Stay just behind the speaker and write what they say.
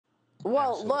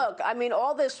Well, Absolutely. look, I mean,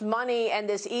 all this money and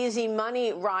this easy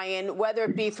money, Ryan, whether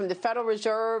it be from the Federal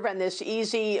Reserve and this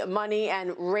easy money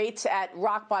and rates at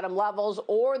rock bottom levels,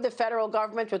 or the federal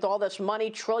government with all this money,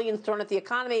 trillions thrown at the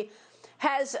economy,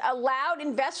 has allowed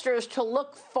investors to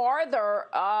look farther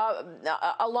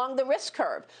along the risk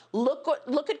curve. Look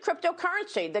at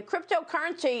cryptocurrency. The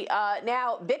cryptocurrency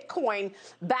now, Bitcoin,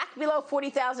 back below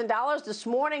 $40,000 this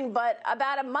morning, but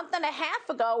about a month and a half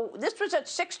ago, this was at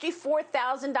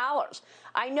 $64,000.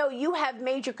 I know you have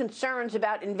major concerns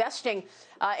about investing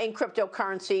in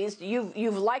cryptocurrencies.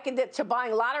 You've likened it to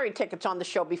buying lottery tickets on the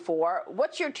show before.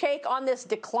 What's your take on this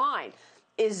decline?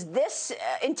 Is this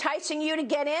enticing you to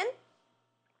get in?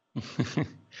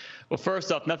 Well,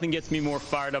 first off, nothing gets me more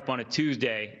fired up on a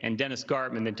Tuesday and Dennis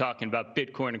Gartman than talking about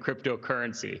Bitcoin and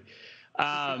cryptocurrency.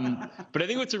 But I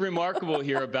think what's remarkable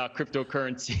here about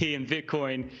cryptocurrency and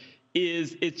Bitcoin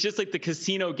is it's just like the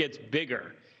casino gets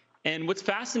bigger. And what's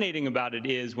fascinating about it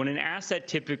is when an asset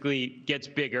typically gets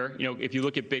bigger, if you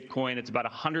look at Bitcoin, it's about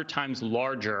 100 times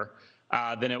larger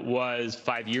than it was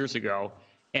 5 years ago.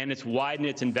 And it's widened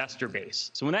its investor base.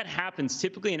 So when that happens,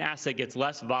 typically an asset gets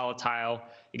less volatile,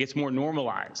 it gets more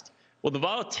normalized. Well, the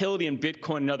volatility in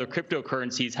Bitcoin and other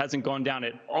cryptocurrencies hasn't gone down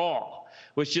at all,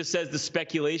 which just says the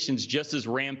speculation's just as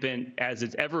rampant as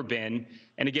it's ever been.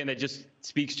 And again, that just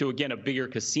speaks to, again, a bigger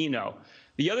casino.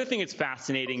 The other thing that's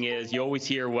fascinating is you always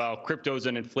hear, well, crypto's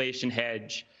an inflation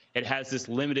hedge. It has this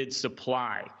limited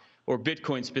supply. Or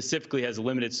Bitcoin specifically has a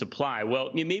limited supply. Well,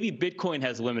 maybe Bitcoin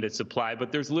has a limited supply,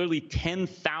 but there's literally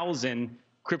 10,000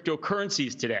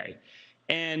 cryptocurrencies today.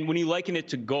 And when you liken it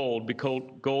to gold, because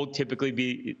gold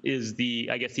typically is the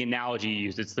analogy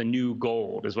used. It's the new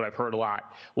gold, is what I've heard a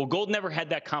lot. Well, gold never had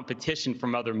that competition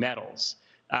from other metals,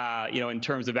 in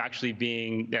terms of actually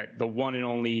being the one and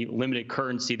only limited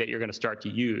currency that you're going to start to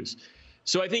use.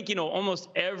 So I think, almost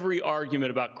every argument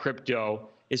about crypto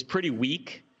is pretty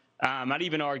weak. I'd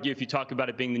even argue if you talk about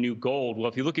it being the new gold. Well,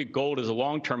 if you look at gold as a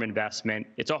long-term investment,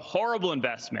 it's a horrible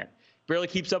investment. Barely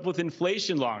keeps up with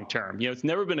inflation long-term. It's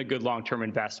never been a good long-term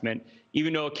investment,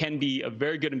 even though it can be a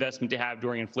very good investment to have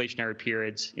during inflationary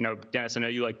periods. Dennis, I know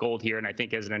you like gold here, and I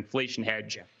think as an inflation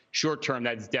hedge, short-term,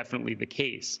 that's definitely the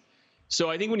case.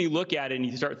 So I think when you look at it and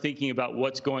you start thinking about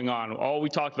what's going on, all we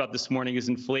talked about this morning is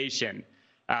inflation.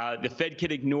 The Fed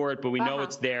could ignore it, but we know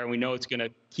it's there, and we know it's going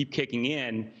to keep kicking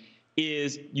in.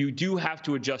 Is you do have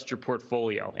to adjust your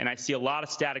portfolio. And I see a lot of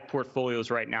static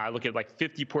portfolios right now. I look at like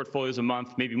 50 portfolios a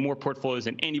month, maybe more portfolios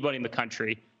than anybody in the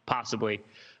country, possibly.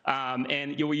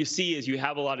 And what you see is you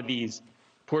have a lot of these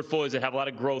portfolios that have a lot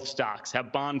of growth stocks,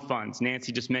 have bond funds.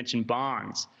 Nancy just mentioned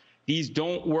bonds. These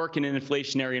don't work in an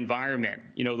inflationary environment.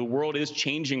 The world is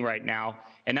changing right now.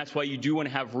 And that's why you do want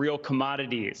to have real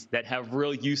commodities that have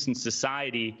real use in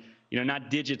society,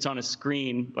 not digits on a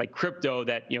screen like crypto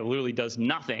that, literally does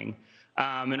nothing.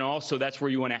 And also that's where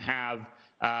you want to have,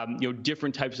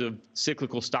 different types of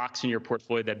cyclical stocks in your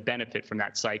portfolio that benefit from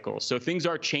that cycle. So things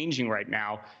are changing right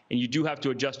now, and you do have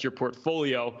to adjust your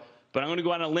portfolio. But I'm going to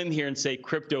go on a limb here and say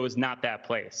crypto is not that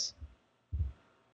place.